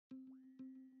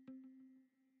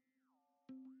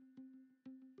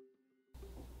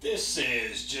This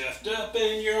is Jeffed Up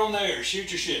and you're on there.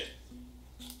 Shoot your shit.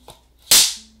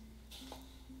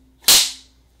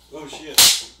 Oh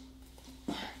shit.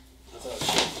 I thought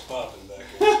shit was popping back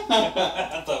here.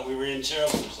 I thought we were in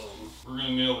trouble or something. We're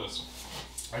gonna nail this.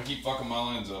 I keep fucking my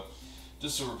lines up.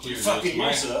 Just so we're clear. You're fucking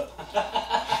yours up.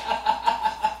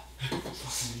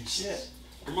 Shit.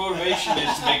 Your motivation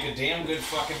is to make a damn good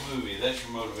fucking movie. That's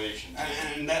your motivation.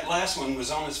 And that last one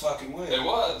was on its fucking way. It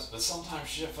was, but sometimes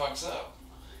shit fucks up.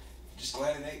 Just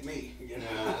glad it ain't me. You know?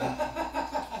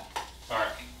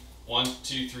 Alright. 1,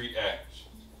 2, 3, act.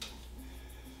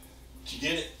 Did you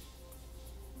get it?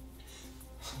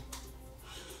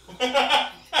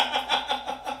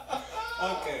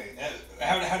 Okay.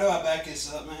 How do I back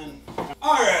this up, man?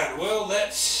 Alright, well,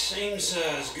 that seems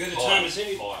as good a time as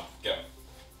any. Hold on. Go.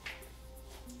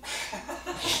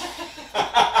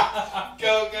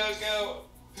 Go.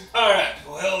 Alright,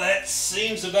 well, that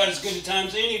seems about as good a time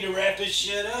as any to wrap this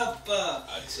shit up.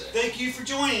 I'd say. Thank you for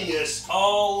joining us.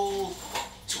 All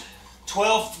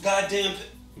 12 goddamn.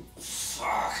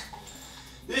 Fuck.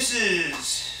 This is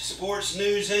sports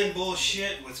news and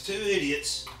bullshit with two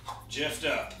idiots, Jeffed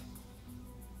Up.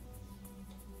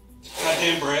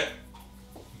 Goddamn, Brett.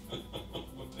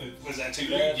 Was that too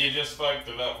bad? You just fucked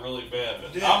it up really bad.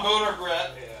 Dude. I'm Blooper,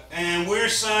 Brett. Yeah. And we're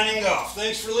signing off.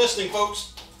 Thanks for listening,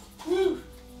 folks. Woo.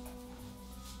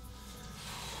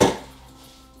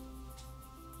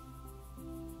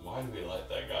 Why do we let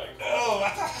that guy go? Oh, I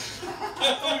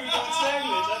thought we were doing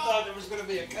segments. I thought there was going to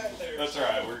be a cut there. That's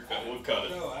alright, we'll cut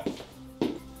it. No,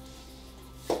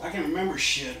 I can remember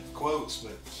shit, quotes,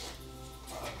 but...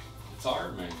 It's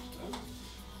hard, man.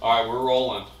 Alright, we're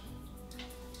rolling.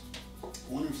 I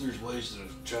wonder if there's ways to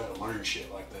try to learn shit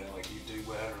like that, like YouTube,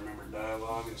 how to remember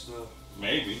dialogue and stuff.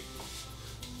 Maybe.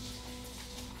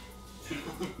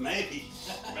 Maybe.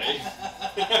 Maybe.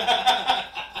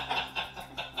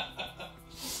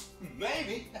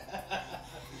 Maybe.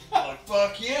 Like,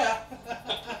 fuck yeah.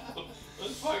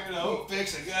 Let's fucking We'll hope.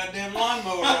 fix a goddamn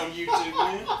lawnmower on YouTube,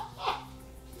 man.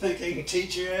 Think they can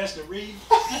teach your ass to read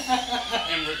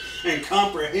and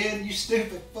comprehend, you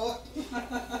stupid fuck?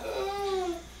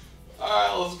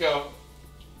 Alright, let's go.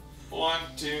 1,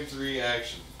 2, 3,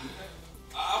 action.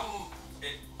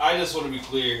 I just want to be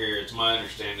clear here. It's my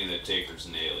understanding that Taker's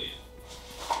an alien.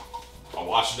 I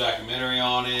watched a documentary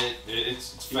on it.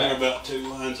 It's You're about 2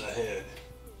 lines ahead.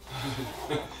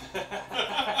 I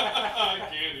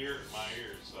can't hear it in my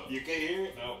ears. So. You can't hear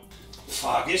it? No.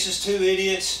 Fuck, this is two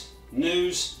idiots.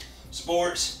 News,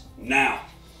 sports, now.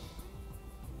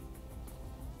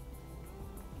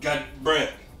 Got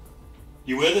Brett.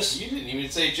 You with us? You didn't even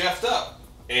say Jeffed Up.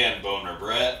 And Boner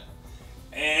Brett.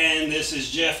 And this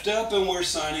is Jeffed Up, and we're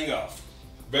signing off.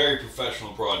 Very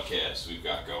professional broadcast we've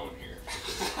got going here.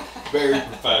 Very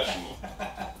professional.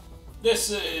 This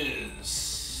is...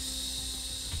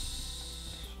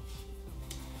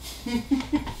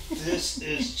 This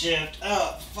is Jeffed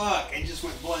Up. Fuck, it just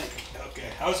went blank. Okay,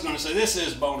 I was going to say this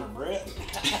is Boner Brett.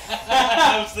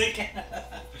 I was thinking.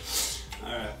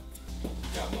 Alright.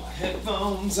 Got my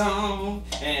headphones on,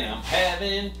 and I'm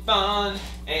having fun,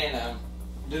 and I'm...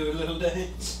 Do a little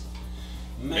dance.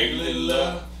 Make a little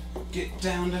love. Get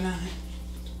down tonight.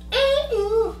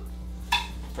 Ooh.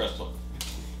 Press play.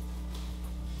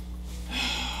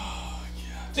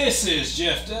 This is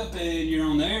Jeffed Up, and you're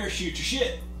on the air. Shoot your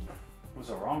shit. It was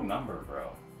the wrong number,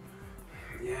 bro.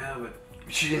 Yeah, but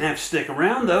she didn't have to stick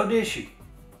around, though, did she?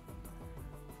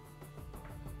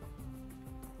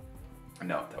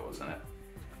 No, that wasn't it.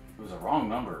 It was the wrong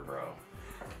number, bro.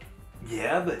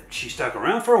 Yeah, but she stuck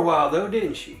around for a while, though,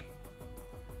 didn't she?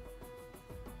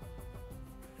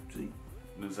 See?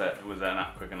 Was that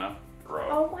not quick enough, bro?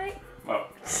 Oh my. Oh.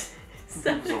 It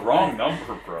was the wrong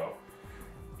number, bro.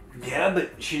 Yeah,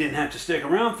 but she didn't have to stick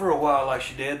around for a while like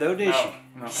she did, though, did she?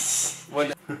 No.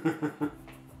 What?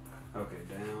 Okay,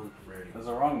 down, ready. It was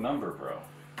the wrong number, bro.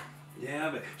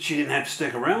 Yeah, but she didn't have to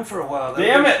stick around for a while, though.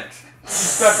 Damn did it!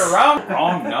 Stuck around.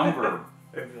 Wrong number.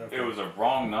 she? Okay. It was a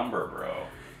wrong number, bro.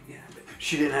 Yeah, but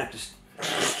she didn't have to...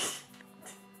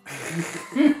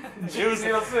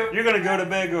 You're gonna go to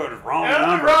bed going, wrong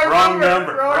number, wrong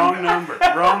number, wrong number,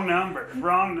 wrong number,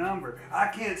 wrong number. I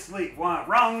can't sleep. Why?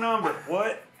 Wrong number.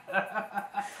 What?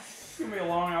 Give me a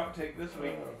long outtake this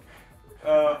week.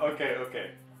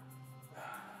 Okay.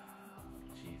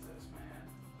 Jesus, man.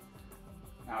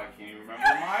 Now I can't even remember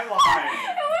my line.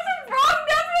 It was a wrong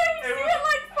number. You It said was- it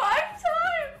like 5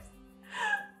 times.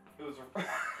 It was a...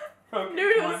 Okay,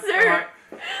 Noodle come on, soup. come on.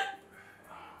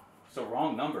 It's the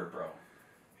wrong number, bro.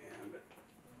 Yeah, but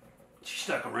she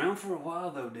stuck around for a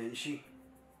while, though, didn't she?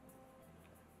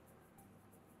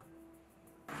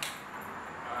 I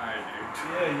do.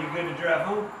 Yeah, you good to drive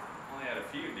home? Only had a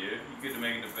few, dude. You good to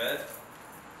make it to bed?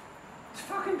 It's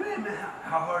fucking bad, man.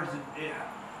 How hard is it? Yeah.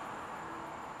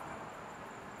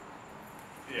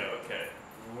 Yeah, okay.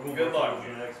 We'll Good work luck, on the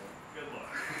dude. next one. Good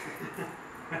luck.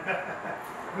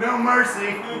 No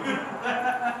mercy.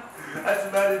 That's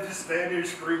about it. Just stand here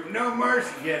screaming, no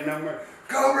mercy. Yeah, no mercy.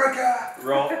 Cobra Kai.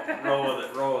 Roll with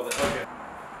it, roll with it. Okay.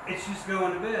 It's just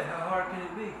going to bed. How hard can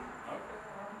it be? Okay.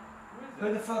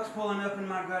 Who the fuck's pulling up in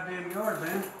my goddamn yard,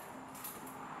 man?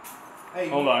 Hey,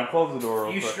 Hold on, close the door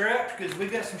real You quick. strapped? Because we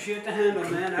got some shit to handle,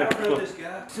 man. I don't know this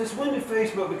guy. Since when did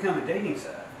Facebook become a dating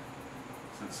site?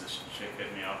 Since this chick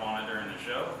hit me up on it during the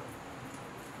show.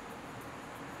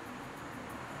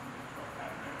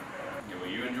 Yeah, well,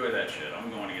 you enjoy that shit. I'm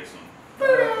going to get some.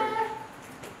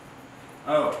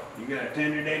 Oh, you got a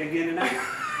Tinder date again tonight?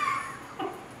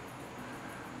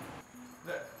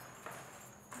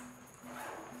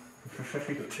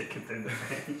 You'll take it in the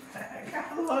face.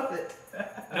 I love it.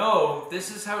 No, this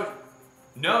is how.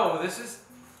 No, this is.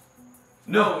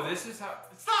 No, this is how.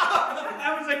 Stop!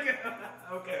 I was like,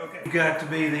 okay. You got to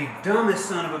be the dumbest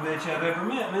son of a bitch I've ever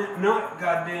met, man. Not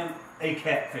goddamn a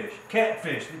catfish.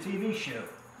 Catfish, the TV show.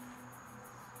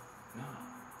 No,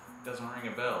 doesn't ring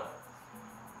a bell.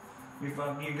 You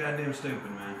goddamn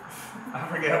stupid, man. I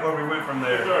forgot where we went from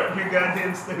there. Sorry. You're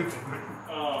goddamn stupid, man.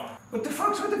 What the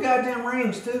fuck's with the goddamn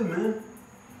rings, too, man?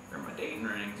 They're my dating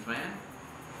rings, man.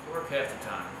 They work half the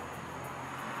time.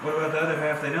 What about the other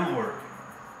half? They don't work.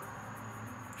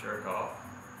 Jerk off.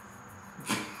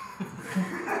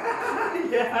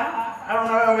 Yeah, I don't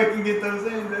know how we can get those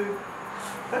in, dude.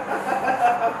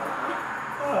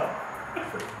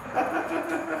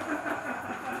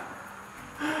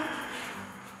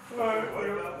 What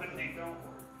about when they don't work?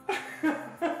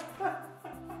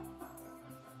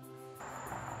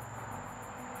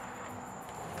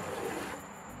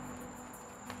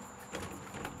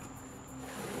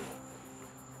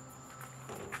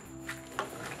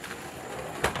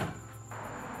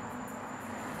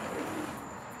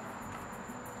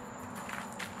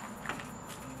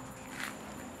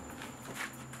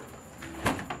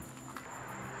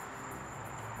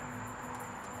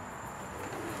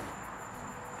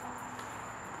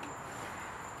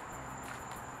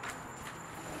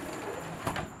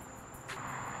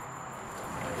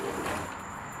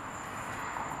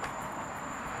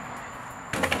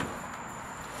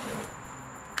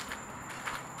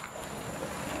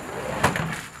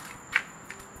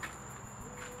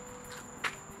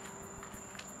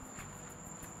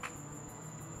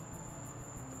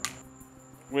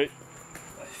 Wait.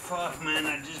 Fuck, man,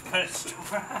 I just got it started.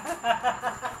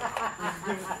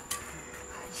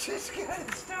 Just got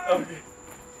it started. Okay.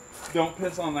 Don't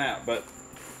piss on that, but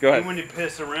go ahead. When you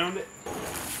piss around it?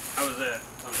 How was that?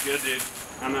 That was good, dude.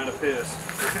 I'm out of piss.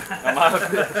 I'm out of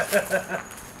piss.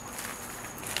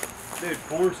 Dude,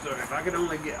 porn star, if I could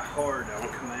only get hard on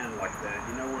command like that,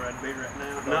 you know where I'd be right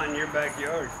now? Not in your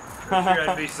backyard. I'm sure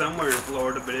I'd be somewhere in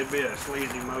Florida, but it'd be a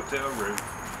sleazy motel room.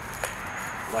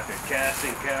 Like a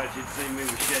casting couch, you'd see me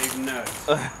with shaved nuts.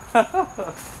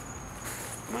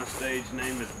 My stage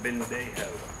name is Bendejo.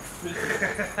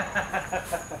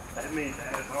 That means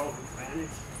asshole in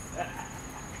Spanish.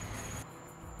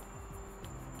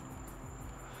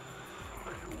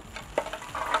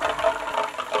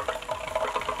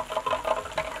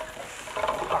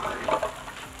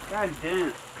 God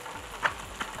damn.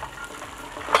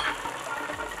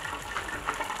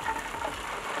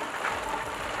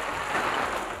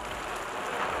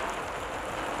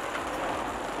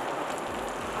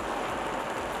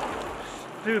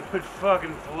 Stupid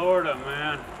fucking Florida,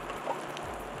 man.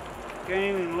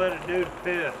 Can't even let a dude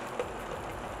piss.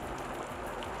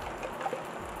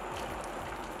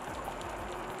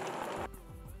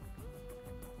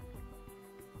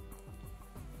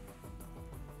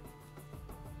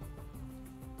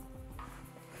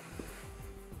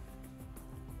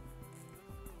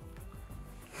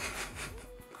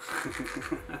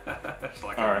 It's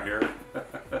like All right. here.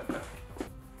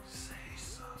 Say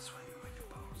so, swinging with your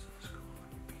balls in the school when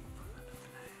you beat fun up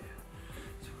in the head.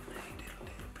 So when they diddle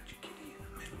diddle, put your kitty in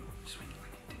the middle, swing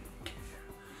like you didn't care.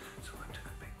 So I took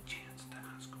a big chance to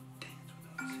high school dance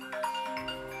with us.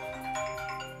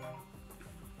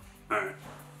 Alright.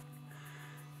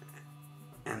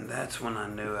 And that's when I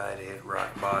knew I'd hit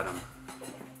rock bottom.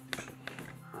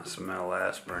 I smell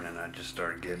aspirin and I just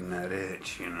started getting that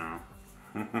itch, you know.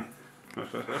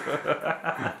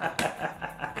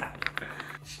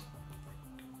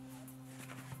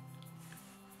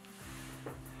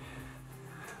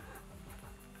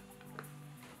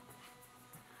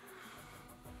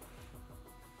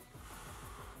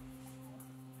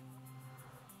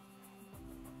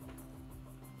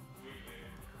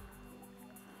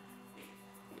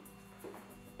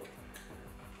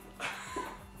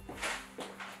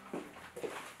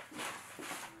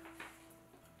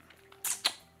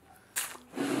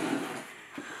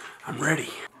 I'm ready.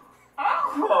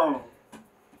 Oh.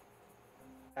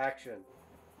 Action.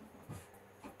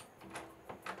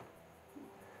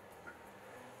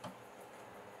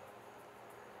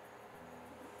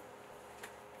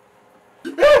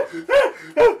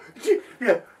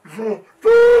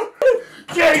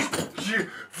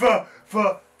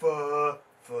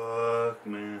 Fuck,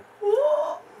 man.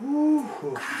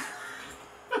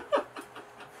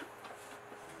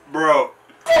 Bro.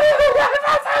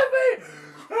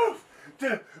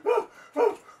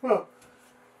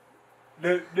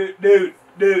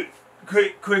 Dude,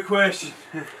 quick question.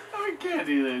 We can't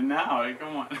do that now.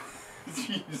 Come on.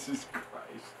 Jesus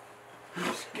Christ.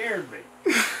 You scared me.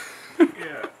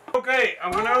 Yeah. Okay,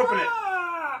 I'm gonna open it.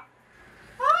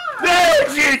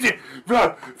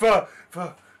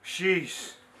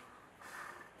 Jeez.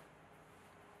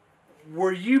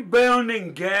 Were you bound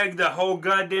and gagged the whole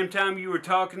goddamn time you were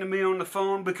talking to me on the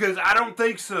phone? Because I don't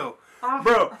think so.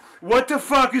 Bro, what the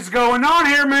fuck is going on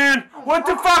here, man? What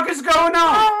the fuck is going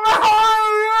on?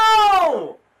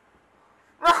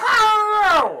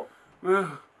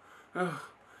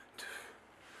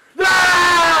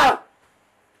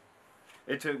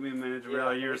 It took me a minute to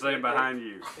realize you were saying behind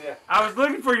you. Yeah. I was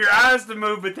looking for your eyes to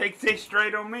move, but they stay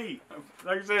straight on me.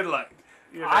 Like I said, like.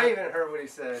 You know. I even heard what he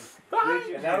said. Did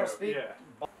you? And I don't speak. Yeah.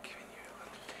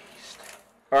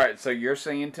 All right, so you're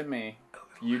saying to me,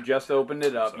 you just opened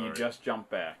it up, you Sorry. just jumped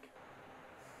back.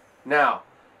 Now,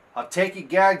 I'll take your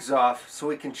gags off so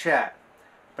we can chat.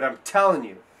 But I'm telling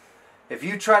you, if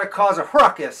you try to cause a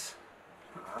ruckus,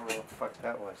 I don't know what the fuck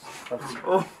that was.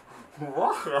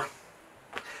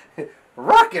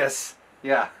 Ruckus?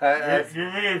 Yeah. You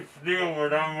mean still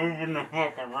without moving the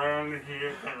fuck around and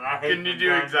shit? Can you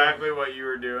do exactly what you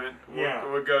were doing? Yeah.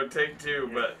 We'll go take two,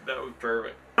 but that was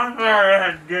perfect. I'm sorry I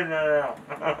had to get that out.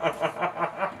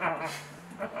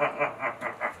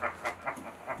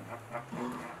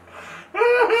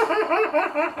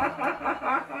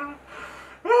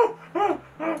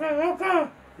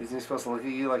 Isn't he supposed to look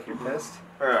at you like you're pissed?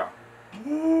 Yeah.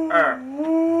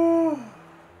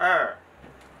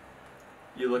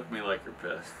 You look at me like you're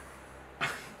pissed.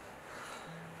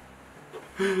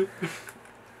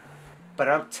 But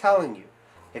I'm telling you,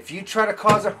 if you try to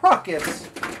cause a ruckus...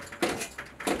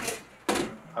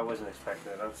 I wasn't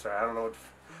expecting it. I'm sorry. I don't know what...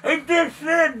 He just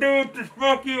said do what the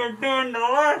fuck you were doing the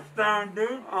last time,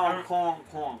 dude. Oh,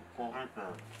 come on.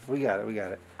 We got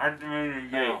it. I didn't mean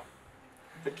to yell.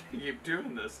 I can't keep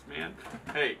doing this, man.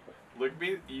 Hey, look at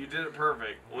me. You did it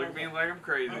perfect. Look at me like I'm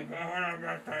crazy.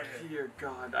 Dear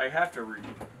God, I have to read.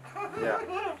 Yeah.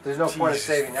 There's no point in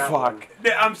saving that one.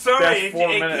 I'm sorry. That's 4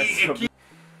 minutes.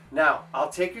 Now, I'll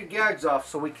take your gags off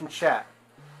so we can chat.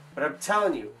 But I'm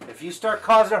telling you, if you start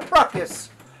causing a ruckus,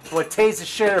 I'm going to tase the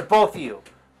shit out of both of you.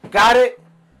 Got it?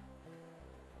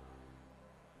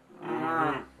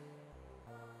 Yeah,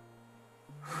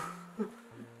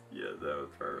 that was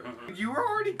perfect. You were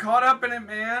already caught up in it,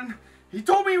 man. He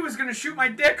told me he was gonna shoot my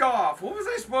dick off. What was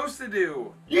I supposed to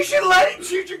do? You should let him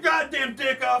shoot your goddamn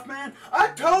dick off, man. I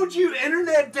told you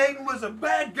internet dating was a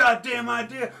bad goddamn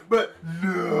idea, but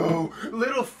no.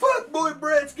 Little fuckboy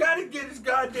Brett's gotta get his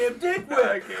goddamn dick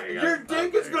wet. Okay, Your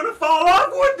dick is gonna fall off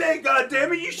one day,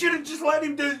 goddamn it. You should have just let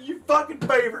him do you fucking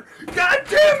favor. God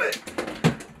damn it.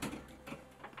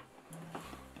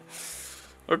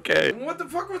 Okay. What the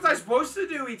fuck was I supposed to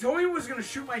do? He told me he was gonna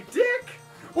shoot my dick.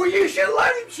 Well, you should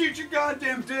let him shoot your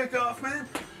goddamn dick off, man.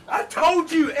 I told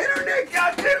you, internet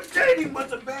goddamn dating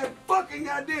was a bad fucking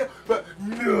idea, but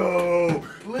no,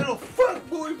 little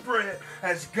fuckboy Brett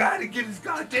has got to get his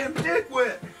goddamn dick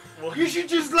wet. You should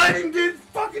just let him do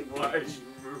fucking. Why are you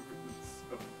moving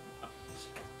so much?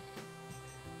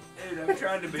 Dude, I'm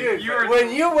trying to be. Dude,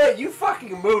 when you went, you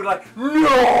fucking moved like,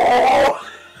 no!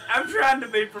 I'm trying to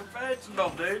be professional,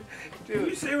 dude. Dude,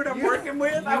 You see what I'm working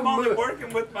with? I'm only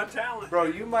working with my talent. Bro,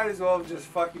 you might as well have just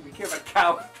fucking became a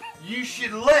cow. You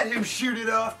should let him shoot it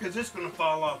off, because it's going to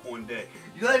fall off one day.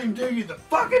 You let him do you the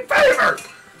fucking favor!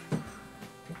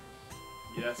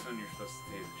 Yeah, that's when you're supposed to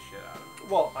tase the shit out of him.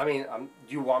 Well, I mean,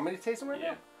 do you want me to taste him right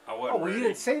now? I Oh, wasn't well, ready. you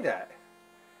didn't say that.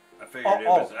 I figured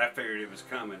I figured it was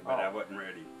coming, but Oh. I wasn't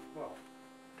ready. Well,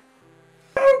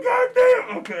 Oh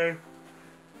goddamn! Okay.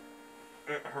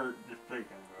 It hurt just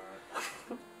thinking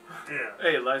about it. Yeah.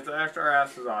 Hey, let's after our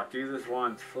asses off. Do this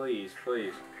once, please,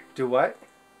 please. do what?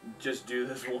 Just do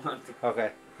this once.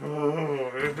 Okay.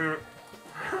 Oh, it hurt.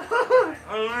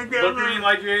 Look at me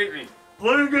like you hate me.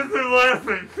 Let me get through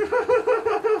laughing.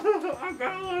 I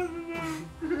gotta laugh again.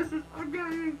 I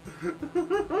got you.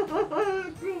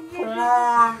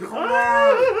 Come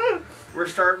on. We're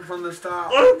starting from the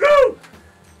top. Let's go.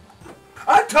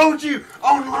 I told you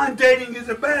online dating is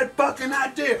a bad fucking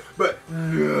idea. But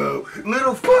no,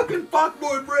 little fucking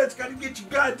fuckboy Brett's gotta get your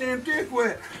goddamn dick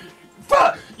wet.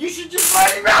 Fuck, you should just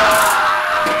let him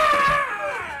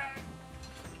out.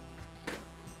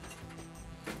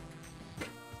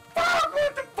 Fuck,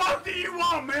 what the fuck do you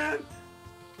want, man?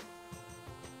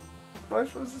 Am I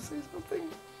supposed to say something?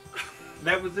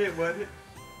 That was it, wasn't it?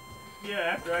 Yeah,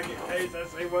 after I get tased, I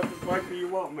say, what the fuck do you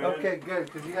want, man? Okay, good,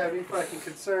 because you got me fucking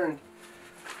concerned.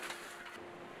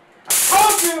 I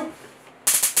told you!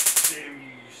 Damn you,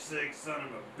 you sick son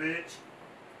of a bitch.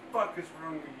 Fuck is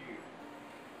wrong with you?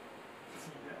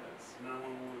 Yes. No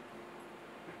one would.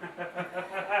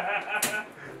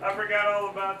 I forgot all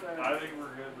about that. I think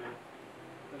we're good, man.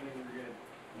 I think we're good.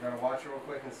 You gotta watch it real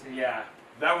quick and see. Yeah,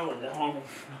 that was a long one.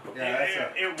 Yeah, that's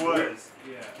It was.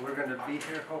 Yeah. We're gonna be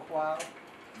here for a while.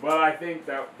 But I think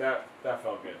that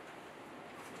felt good.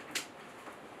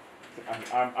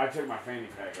 I took my fanny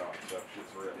pack off, so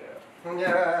shit's real.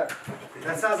 Yeah.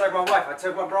 That sounds like my wife. I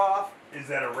took my bra off. Is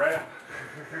that a wrap?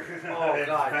 Oh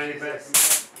God, Fanny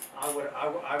Jesus. I would have I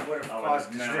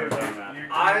caused would've never done that.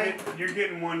 You're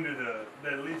getting one to the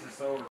at least a solar